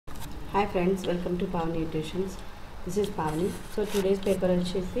Hi friends, welcome to Pavani Tuitions. This is Pavani. So today's paper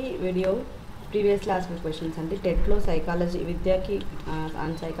వచ్చేసి video previous class questions అంటే టెట్లో psychology విద్యకి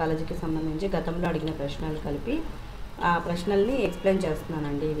and సైకాలజీకి సంబంధించి గతంలో అడిగిన ప్రశ్నలు కలిపి ఆ ప్రశ్నల్ని ఎక్స్ప్లెయిన్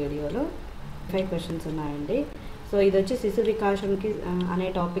చేస్తున్నానండి ఈ వీడియోలో. 5 క్వశ్చన్స్ ఉన్నాయండి. సో ఇది వచ్చి శిశు వికాసంకి అనే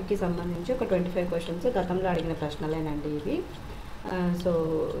టాపిక్కి సంబంధించి ఒక 25 క్వశ్చన్స్ గతంలో అడిగిన ప్రశ్నలేనండి ఇవి. So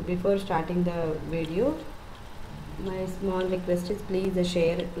before starting the video, my small request is please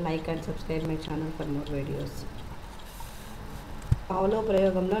share, like and subscribe my channel for more videos. Pavlo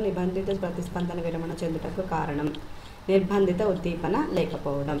ప్రయోగంలో నిబంధిత ప్రతిస్పందన విరమణ చెందుటకు కారణం నిర్బంధిత ఉద్దీపన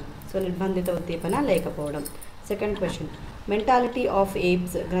లేకపోవడం. సో నిర్బంధిత ఉద్దీపన లేకపోవడం. Second question, mentality of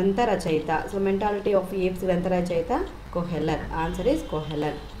apes గ్రంథ రచయిత. సో మెంటాలిటీ ఆఫ్ ఏప్స్ గ్రంథ రచయిత Kohler. Answer is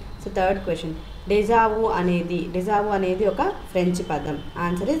Kohler. So third question, deja vu అనేది ఒక ఫ్రెంచ్ పదం.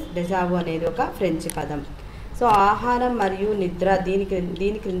 ఆన్సర్ ఈస్ డెజావు అనేది ఒక ఫ్రెంచ్ పదం. సో ఆహారం మరియు నిద్ర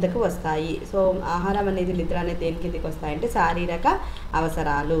దీని క్రిందకు వస్తాయి. సో ఆహారం అనేది నిద్ర అనేది దేని కిందకి వస్తాయంటే శారీరక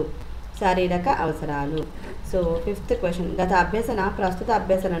అవసరాలు. సో ఫిఫ్త్ క్వశ్చన్, గత అభ్యసన ప్రస్తుత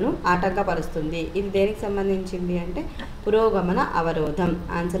అభ్యసనను ఆటంకపరుస్తుంది. ఇది దేనికి సంబంధించింది అంటే పురోగమన అవరోధం.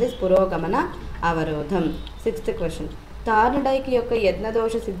 ఆన్సర్ ఇస్ పురోగమన అవరోధం. సిక్స్త్ క్వశ్చన్, థార్న్డైక్ యొక్క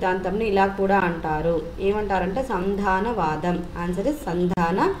యత్నదోష సిద్ధాంతంని ఇలా కూడా అంటారు. ఏమంటారంటే సంధానవాదం. Answer is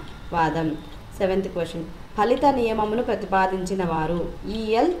సంధానవాదం. సెవెంత్ క్వశ్చన్, ఫలిత నియమమును ప్రతిపాదించిన వారు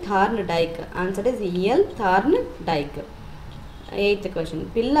EL Thorndike. Answer is EL Thorndike. Eighth question,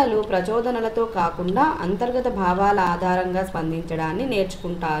 పిల్లలు ప్రచోదనలతో కాకుండా అంతర్గత భావాల ఆధారంగా స్పందించడాన్ని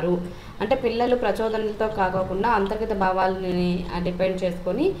నేర్చుకుంటారు. అంటే పిల్లలు ప్రచోదనలతో కాకుండా అంతర్గత భావాలని డిపెండ్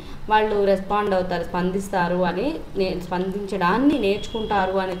చేసుకొని వాళ్ళు రెస్పాండ్ అవుతారు, స్పందిస్తారు అని స్పందించడాన్ని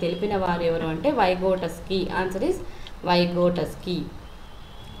నేర్చుకుంటారు అని తెలిపిన వారు ఎవరు అంటే వైగోటస్కీ. Answer is వైగోటస్కీ.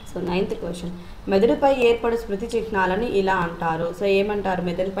 So ninth question, మెదడుపై ఏర్పడు స్మృతి చిహ్నాలను ఇలా అంటారు. సో ఏమంటారు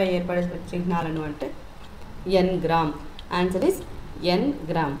మెదడుపై ఏర్పడే స్మృతి చిహ్నాలను అంటే engram. Answer is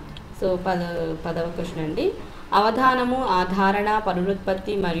engram. So పదవ క్వశ్చన్ అండి, అవధానము, ఆధారణ,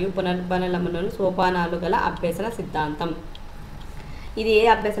 పునరుత్పత్తి మరియు పునర్బలములను సోపానాలు గల అభ్యసన సిద్ధాంతం. ఇది ఏ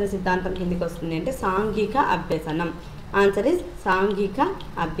అభ్యసన సిద్ధాంతం కిందికి వస్తుంది అంటే సాంఘిక అభ్యసనం. ఆన్సర్ ఇస్ సాంఘిక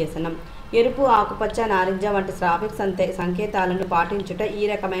అభ్యసనం. ఎరుపు, ఆకుపచ్చ, నారింజ వంటి ట్రాఫిక్ సంకేతాలను పాటించుట ఈ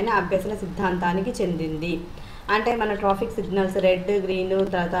రకమైన అభ్యసన సిద్ధాంతానికి చెందింది. అంటే మన ట్రాఫిక్ సిగ్నల్స్ రెడ్, గ్రీన్,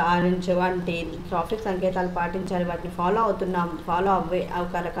 తర్వాత ఆరెంజ్ వంటి ట్రాఫిక్ సంకేతాలు పాటించాలి, వాటిని ఫాలో అవ్వే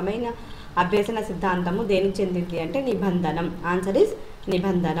ఒక రకమైన అభ్యసన సిద్ధాంతము దేనికి చెందింది అంటే నిబంధనం. Answer is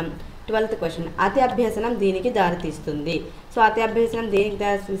నిబంధనం. 12th క్వశ్చన్, అతి అభ్యసనం దీనికి దారితీస్తుంది. సో అతి అభ్యసనం దేనికి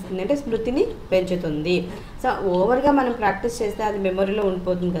దారితీస్తుంది అంటే స్మృతిని పెంచుతుంది. సో ఓవర్గా మనం ప్రాక్టీస్ చేస్తే అది మెమొరీలో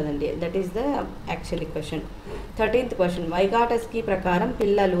ఉండిపోతుంది కదండి. That is the actually question. 13th question, వైగాటస్కీ ప్రకారం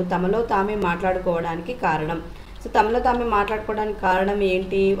పిల్లలు తమలో తామే మాట్లాడుకోవడానికి కారణం. సో తమలో తామే మాట్లాడుకోవడానికి కారణం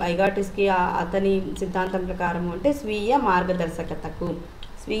ఏంటి వైగాటస్కీ అతని సిద్ధాంతం ప్రకారం అంటే స్వీయ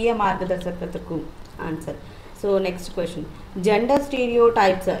మార్గదర్శకతకు. Answer. So next question, gender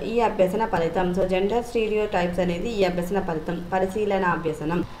stereotypes ఈ అభ్యసన ఫలితం. సో జెండర్ స్టీరియోటైప్స్ అనేది ఈ అభ్యసన ఫలితం, పరిశీలన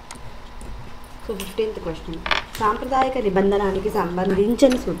అభ్యసనం. సో 15th క్వశ్చన్, సాంప్రదాయక నిబంధనానికి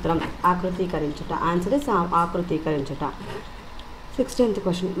సంబంధించిన సూత్రం ఆకృతీకరించుట. Answer is ఆకృతీకరించుట. 16th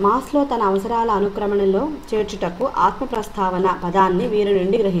question, Maslow తన అవసరాల అనుక్రమణలో చేర్చుటకు ఆత్మ ప్రస్తావన పదాన్ని వీరి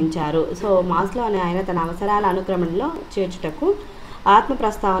నుండి గ్రహించారు. సో మాస్లో ఆయన తన అవసరాల అనుక్రమణలో చేర్చుటకు ఆత్మ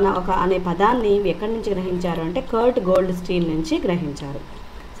ప్రస్తావన అనే పదాన్ని ఎక్కడి నుంచి గ్రహించారు అంటే కర్ట్ గోల్డ్ స్టీన్ నుంచి గ్రహించారు.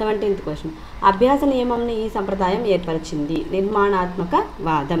 17th క్వశ్చన్, అభ్యాస నియమంను ఈ సంప్రదాయం ఏర్పరిచింది. నిర్మాణాత్మక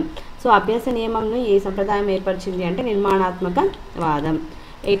వాదం. సో అభ్యాస నియమంను ఈ సంప్రదాయం ఏర్పరిచింది అంటే నిర్మాణాత్మక వాదం.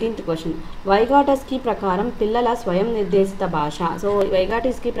 18th క్వశ్చన్, వైగాటస్కీ ప్రకారం పిల్లల స్వయం నిర్దేశిత భాష. సో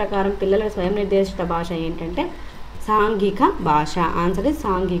వైగాటస్కీ ప్రకారం పిల్లల స్వయం నిర్దేశిత భాష ఏంటంటే సాంఘిక భాష. ఆన్సర్ ఇస్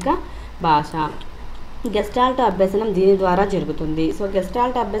సాంఘిక భాష. గెస్టాల్ట్ అభ్యసనం దీని ద్వారా జరుగుతుంది. సో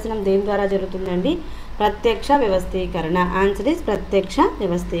గెస్టాల్ట్ అభ్యసనం దేని ద్వారా జరుగుతుందండి ప్రత్యక్ష వ్యవస్థీకరణ. ఆన్సర్ ఇస్ ప్రత్యక్ష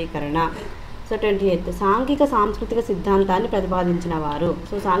వ్యవస్థీకరణ. సో 28th, సాంఘిక సాంస్కృతిక సిద్ధాంతాన్ని ప్రతిపాదించిన వారు.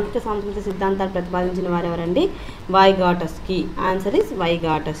 సో సాంఘిక సాంస్కృతిక సిద్ధాంతాన్ని ప్రతిపాదించిన వారు ఎవరండి వైగాటస్కీ. Answer is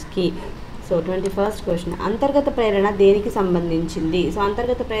వైగాటస్కీ. So 21st question, అంతర్గత ప్రేరణ దేనికి సంబంధించింది. సో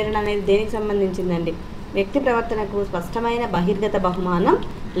అంతర్గత ప్రేరణ అనేది దేనికి సంబంధించిందండి వ్యక్తి ప్రవర్తనకు స్పష్టమైన బహిర్గత బహుమానం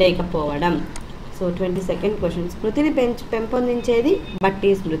లేకపోవడం. సో 22nd క్వశ్చన్, స్మృతిని పెంపొందించేది బట్టి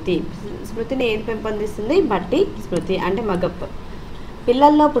స్మృతి. స్మృతిని ఏది పెంపొందిస్తుంది బట్టి స్మృతి అంటే మగప్.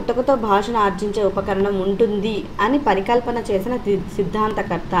 పిల్లల్లో పుట్టుకతో భాషను ఆర్జించే ఉపకరణం ఉంటుంది అని పరికల్పన చేసిన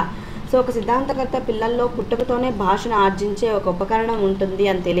సిద్ధాంతకర్త. సో ఒక సిద్ధాంతకర్త పిల్లల్లో పుట్టుకతోనే భాషను ఆర్జించే ఒక ఉపకరణం ఉంటుంది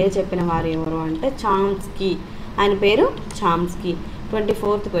అని తెలియచెప్పిన వారు ఎవరు అంటే చామ్స్కీ. ఆయన పేరు చామ్స్కీ.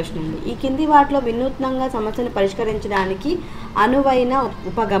 24th క్వశ్చన్ అండి. ఈ కింది వాటిలో వినూత్నంగా సమస్యను పరిష్కరించడానికి అనువైన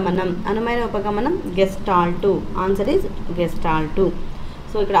ఉపగమనం గెస్టాల్టు. Answer is గెస్టాల్టు.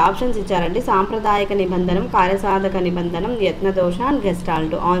 సో ఇక్కడ ఆప్షన్స్ ఇచ్చారండి. సాంప్రదాయక నిబంధనం, కార్యసాధక నిబంధనం, యత్నదోష అండ్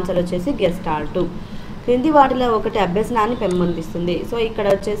గెస్టాల్టు. ఆన్సర్ వచ్చేసి గెస్టాల్టు. క్రింది వాటిలో ఒకటి అభ్యసనాన్ని పెంపొందిస్తుంది. సో ఇక్కడ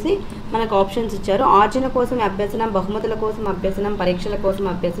వచ్చేసి మనకు ఆప్షన్స్ ఇచ్చారు. ఆర్జన కోసం అభ్యసనం, బహుమతుల కోసం అభ్యసనం, పరీక్షల కోసం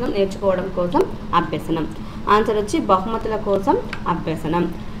అభ్యసనం, నేర్చుకోవడం కోసం అభ్యసనం. ఆన్సర్ వచ్చి బహుమతుల కోసం అభ్యసనం.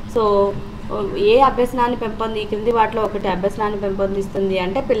 సో ఏ అభ్యసనాన్ని క్రింది వాటిలో ఒకటి అభ్యసనాన్ని పెంపొందిస్తుంది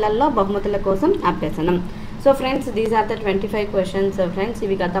అంటే పిల్లల్లో బహుమతుల కోసం అభ్యసనం. So friends, these are the 25 questions friends.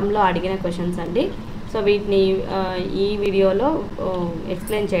 ఇవి గతంలో అడిగిన క్వశ్చన్స్ అండి. సో వీటిని ఈ వీడియోలో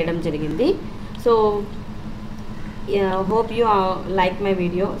ఎక్స్ప్లెయిన్ చేయడం జరిగింది. So hope you like my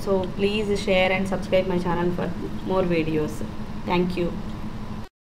video. So please share and subscribe my channel for more videos. Thank you.